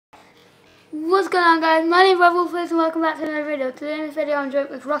What's going on, guys? My name is Wolfless and welcome back to another video. Today in this video I'm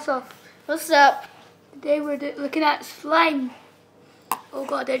joking with Russell. What's up? Today we're looking at slime. Oh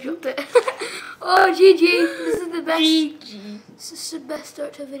god, I dropped it. Oh GG, this is the best. GG. This is the best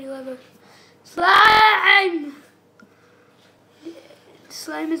start to a video ever. Slime!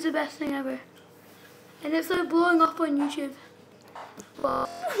 Slime is the best thing ever. And it's like blowing up on YouTube. Wow.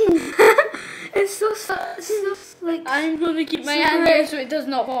 It's so like... I'm going to keep my hand here so it does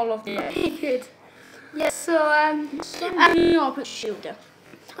not fall off the edge. Good. Yes, so I'm not put shield there.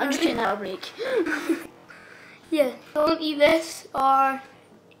 I'm just kidding, that'll break. Yeah, don't eat this or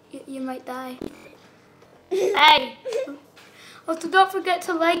you might die. Hey! Also, don't forget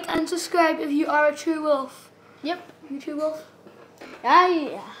to like and subscribe if you are a true wolf. Yep. You a true wolf?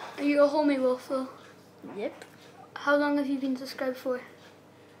 Yeah. Are you a homie wolf though? Yep. How long have you been subscribed for?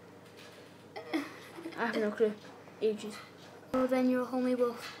 I have no clue. Ages. Well then you're a homie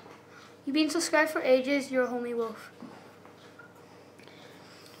wolf. You've been subscribed for ages, you're a homie wolf.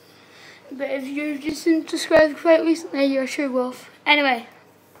 But if you've just been subscribed quite recently, you're a true wolf. Anyway,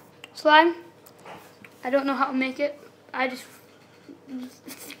 slime. I don't know how to make it. I just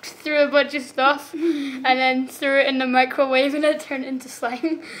threw a bunch of stuff and then threw it in the microwave and it turned into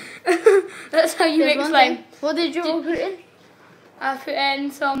slime. That's how you make slime. Thing. What did you put in? I put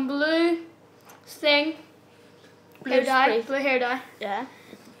in some blue hair dye. Yeah.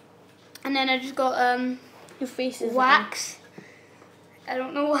 And then I just got Your face is wax. I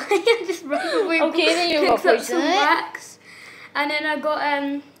don't know why. I just ran away. Okay, then you got picked up some wax. And then I got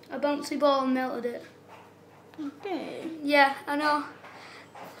a bouncy ball and melted it. Okay. Yeah, I know.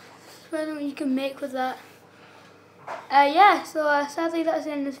 I don't know what you can make with that. Yeah, so sadly that's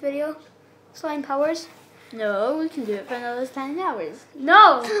the end of this video. Slime powers. No, we can do it for another 10 hours.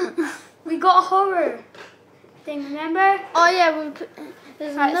 No! We got a horror thing, remember? Oh yeah,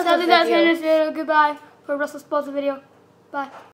 there's Right, another sadly that's the end video. of this video. Goodbye for Russell's sponsor video. Bye.